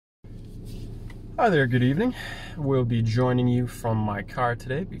Hi there, good evening. We'll be joining you from my car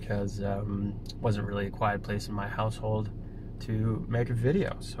today because wasn't really a quiet place in my household to make a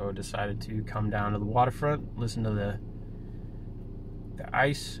video, so decided to come down to the waterfront, listen to the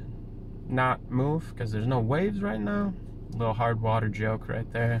ice not move because there's no waves right now. A little hard water joke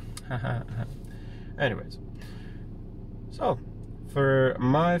right there. Anyways, so for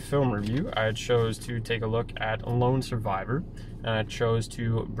my film review, I chose to take a look at Lone Survivor, and I chose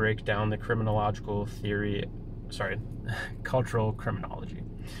to break down the cultural criminology,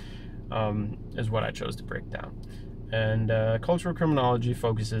 is what I chose to break down. And cultural criminology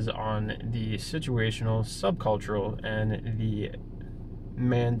focuses on the situational, subcultural, and the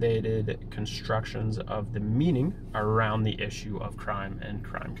mandated constructions of the meaning around the issue of crime and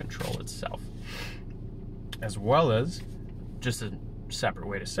crime control itself, as well as, just a separate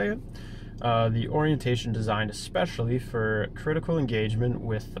way to say it, the orientation designed especially for critical engagement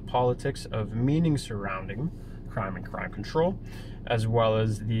with the politics of meaning surrounding crime and crime control, as well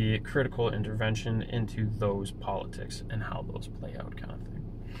as the critical intervention into those politics and how those play out, kind of thing.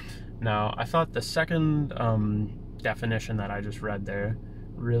 Now, I thought the second definition that I just read there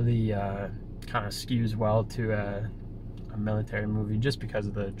really kind of skews well to a military movie, just because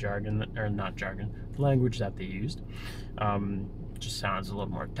of the language that they used. Just sounds a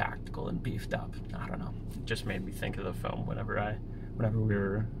little more tactical and beefed up. I don't know. It just made me think of the film whenever we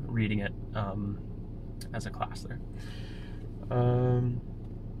were reading it as a class there.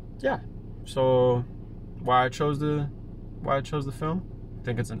 Yeah. So why I chose the film? I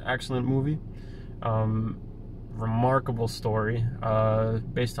think it's an excellent movie. Remarkable story,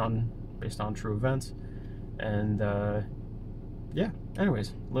 based on true events, and yeah.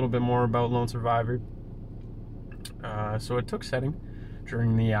 Anyways, a little bit more about Lone Survivor. So it took setting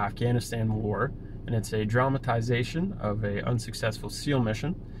during the Afghanistan War, and it's a dramatization of an unsuccessful SEAL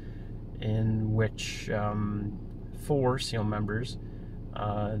mission in which 4 SEAL members,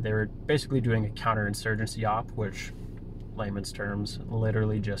 they were basically doing a counterinsurgency op, which layman's terms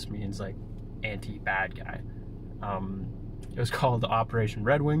literally just means like anti-bad guy. It was called Operation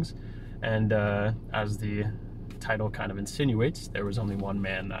Red Wings, and as the title kind of insinuates, there was only one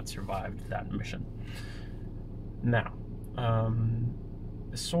man that survived that mission. Now,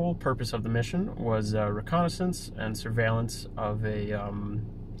 the sole purpose of the mission was reconnaissance and surveillance of a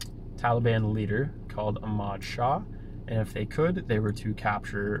Taliban leader called Ahmad Shah, and if they could, they were to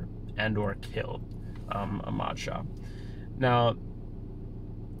capture and or kill Ahmad Shah. Now,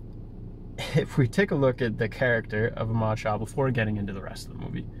 if we take a look at the character of Ahmad Shah before getting into the rest of the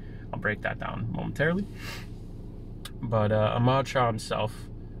movie, I'll break that down momentarily. But Ahmad Shah himself,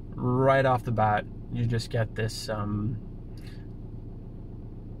 right off the bat, you just get this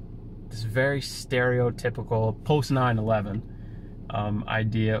this very stereotypical post 9/11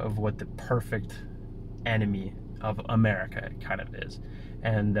 idea of what the perfect enemy of America kind of is,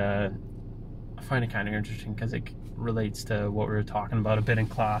 and I find it kind of interesting because it relates to what we were talking about a bit in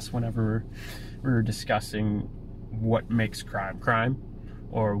class whenever we were discussing what makes crime,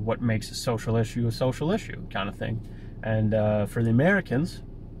 or what makes a social issue kind of thing. And for the Americans,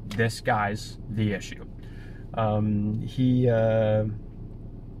 this guy's the issue. A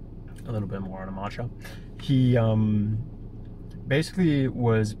little bit more on Ahmad Shah. He basically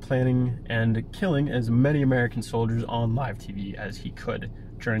was planning and killing as many American soldiers on live TV as he could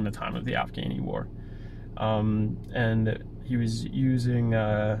during the time of the Afghani war. And he was using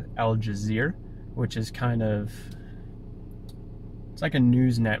Al Jazeera, which is kind of, it's like a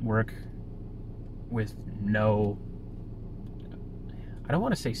news network with no, I don't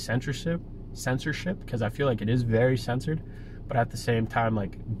want to say censorship, because I feel like it is very censored, but at the same time,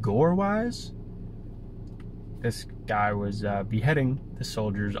 like gore-wise, this guy was beheading the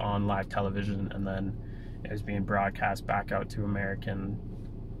soldiers on live television, and then it was being broadcast back out to American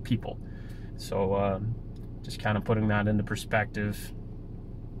people. So just kind of putting that into perspective,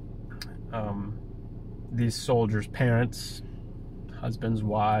 these soldiers' parents, husbands,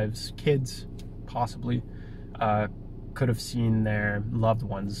 wives, kids, possibly, could have seen their loved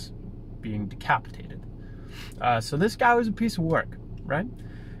ones being decapitated. So this guy was a piece of work, right?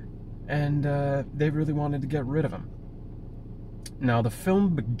 And they really wanted to get rid of him. Now the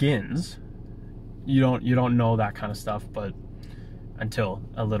film begins, you don't know that kind of stuff, but until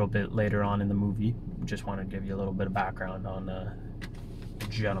a little bit later on in the movie, just want to give you a little bit of background on the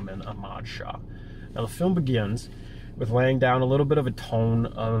gentleman Ahmad Shah. Now the film begins with laying down a little bit of a tone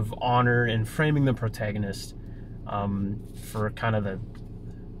of honor and framing the protagonist for kind of the,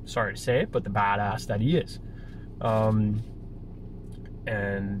 sorry to say it, but the badass that he is. And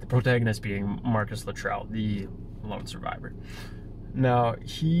the protagonist being Marcus Luttrell, the lone survivor. Now,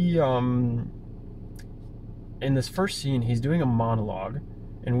 he in this first scene, he's doing a monologue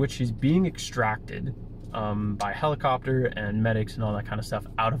in which he's being extracted by helicopter and medics and all that kind of stuff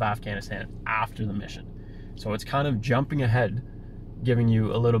out of Afghanistan after the mission. So it's kind of jumping ahead, giving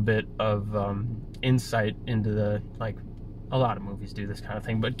you a little bit of insight into the, like, a lot of movies do this kind of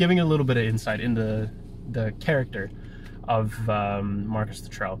thing, but giving a little bit of insight into the character of Marcus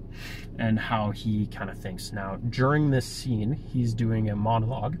Luttrell and how he kind of thinks. Now, during this scene, he's doing a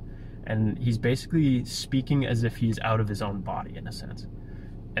monologue, and he's basically speaking as if he's out of his own body, in a sense.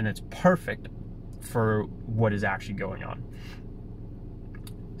 And it's perfect for what is actually going on.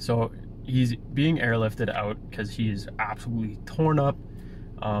 So he's being airlifted out because he's absolutely torn up.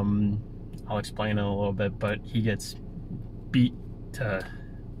 I'll explain in a little bit, but he gets beat to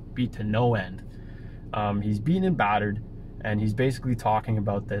no end. He's beaten and battered, and he's basically talking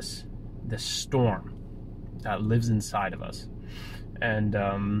about this storm that lives inside of us, and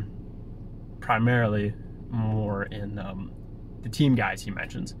primarily more in the team guys he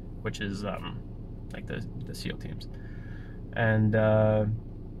mentions, which is like the SEAL teams. And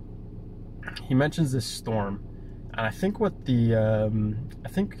he mentions this storm, and I think what the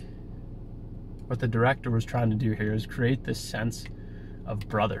director was trying to do here is create this sense of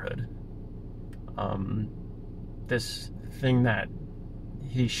brotherhood. This thing that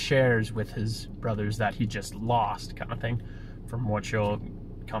he shares with his brothers that he just lost, kind of thing, from what you'll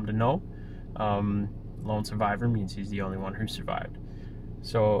come to know. Lone survivor means he's the only one who survived.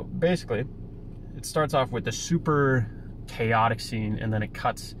 So basically, it starts off with a super chaotic scene, and then it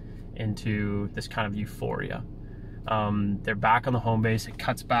cuts into this kind of euphoria. They're back on the home base. It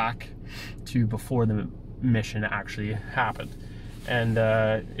cuts back to before the mission actually happened. And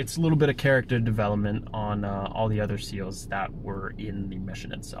it's a little bit of character development on all the other SEALs that were in the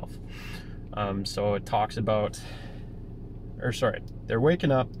mission itself. So it talks about, they're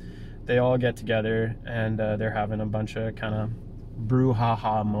waking up, they all get together, and they're having a bunch of kind of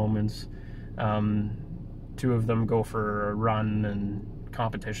brouhaha moments. Two of them go for a run and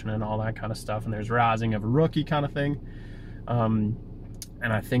competition and all that kind of stuff, and there's razzing of a rookie kind of thing. And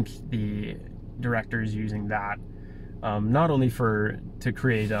I think the director is using that not only to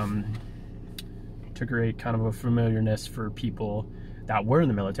create kind of a familiarness for people that were in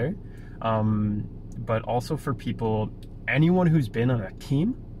the military, but also for anyone who's been on a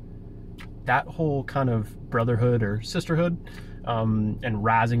team. That whole kind of brotherhood or sisterhood, and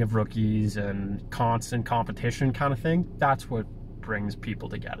razzing of rookies and constant competition kind of thing, that's what brings people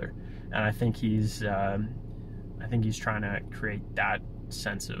together. And I think he's trying to create that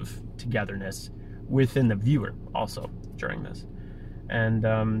sense of togetherness within the viewer also during this.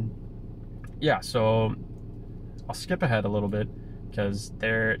 And yeah, so I'll skip ahead a little bit because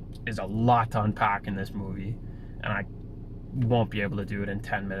there is a lot to unpack in this movie, and I won't be able to do it in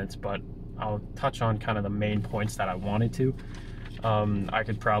 10 minutes, but I'll touch on kind of the main points that I wanted to. I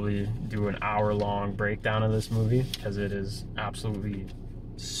could probably do an hour-long breakdown of this movie because it is absolutely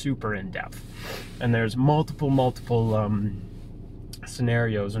super in-depth, and there's multiple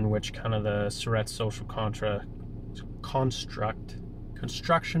scenarios in which kind of the Surratt's social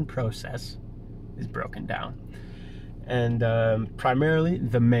construction process is broken down. And primarily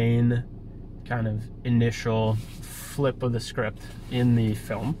the main kind of initial flip of the script in the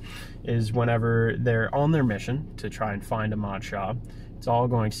film is whenever they're on their mission to try and find Ahmad Shah. It's all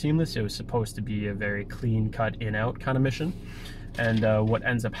going seamless. It was supposed to be a very clean-cut, in-out kind of mission. And what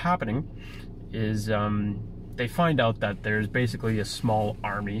ends up happening is they find out that there's basically a small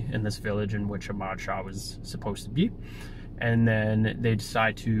army in this village in which Ahmad Shah was supposed to be. And then they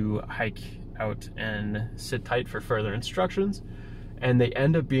decide to hike out and sit tight for further instructions. And they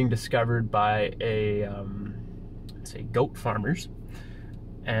end up being discovered by let's say goat farmers.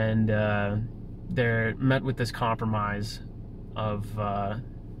 And they're met with this compromise of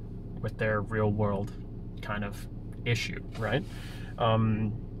with their real world kind of issue, right?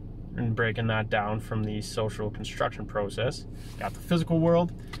 And breaking that down from the social construction process, got the physical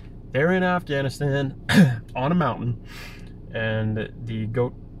world. They're in Afghanistan on a mountain, and the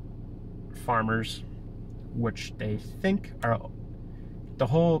goat farmers, which they think are, the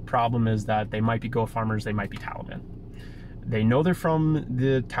whole problem is that they might be goat farmers, they might be Taliban. They know they're from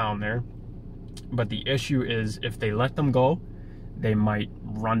the town there, but the issue is if they let them go, they might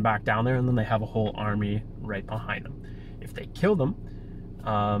run back down there, and then they have a whole army right behind them. If they kill them,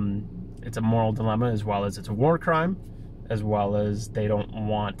 it's a moral dilemma, as well as it's a war crime, as well as they don't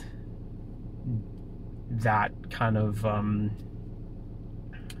want that kind of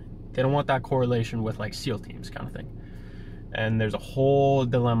they don't want that correlation with like SEAL teams kind of thing. And there's a whole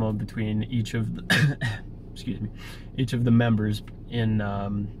dilemma between each of the excuse me, each of the members in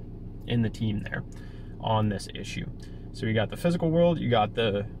the team there. on this issue. So you got the physical world, you got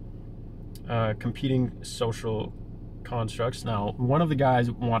the competing social constructs. Now, one of the guys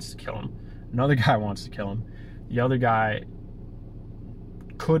wants to kill him. Another guy wants to kill him. The other guy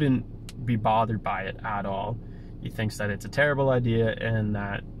couldn't be bothered by it at all. He thinks that it's a terrible idea and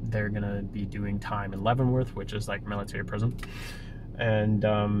that they're gonna be doing time in Leavenworth, which is like military prison, and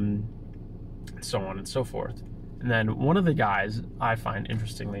so on and so forth. And then one of the guys, I find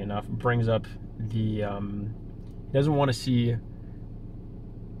interestingly enough, brings up the he doesn't want to see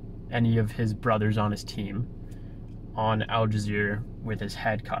any of his brothers on his team on Al Jazeera with his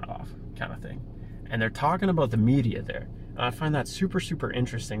head cut off, kind of thing. And they're talking about the media there. And I find that super, super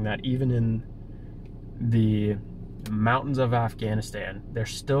interesting that even in the mountains of Afghanistan, they're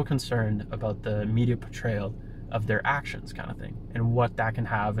still concerned about the media portrayal of their actions, kind of thing, and what that can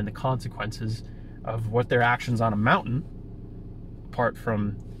have and the consequences of what their actions on a mountain, apart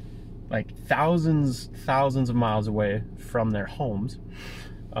from like thousands of miles away from their homes,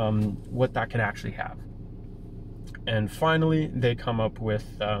 what that can actually have. And finally, they come up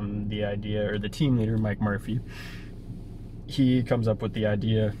with the idea, or the team leader, Mike Murphy, he comes up with the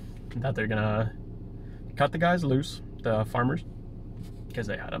idea that they're gonna cut the guys loose, the farmers, because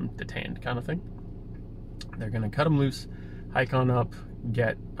they had them detained, kind of thing. They're gonna cut them loose, hike on up,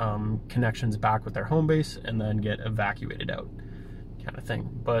 get connections back with their home base, and then get evacuated out, kind of thing.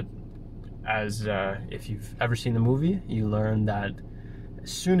 But as if you've ever seen the movie, you learn that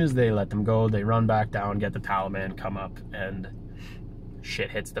as soon as they let them go, they run back down, get the Taliban, come up, and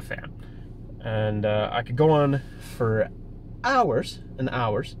shit hits the fan. And I could go on for hours and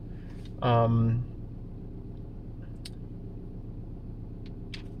hours.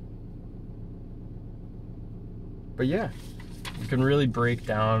 But yeah, you can really break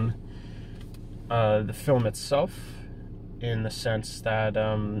down the film itself in the sense that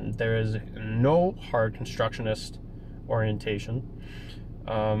there is no hard constructionist orientation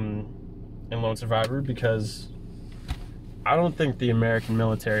in Lone Survivor, because I don't think the American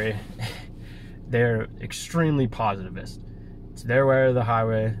military, they're extremely positivist. It's their way or the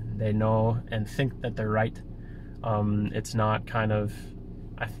highway. They know and think that they're right. It's not kind of,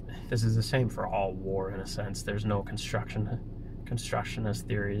 this is the same for all war in a sense. There's no constructionist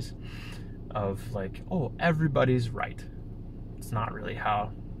theories of like, oh, everybody's right. It's not really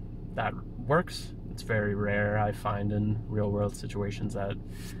how that works. It's very rare, I find, in real world situations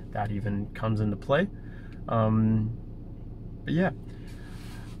that even comes into play. But yeah,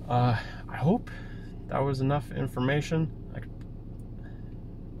 I hope that was enough information.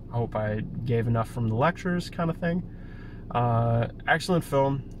 I hope I gave enough from the lectures, kind of thing. Excellent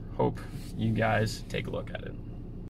film. Hope you guys take a look at it.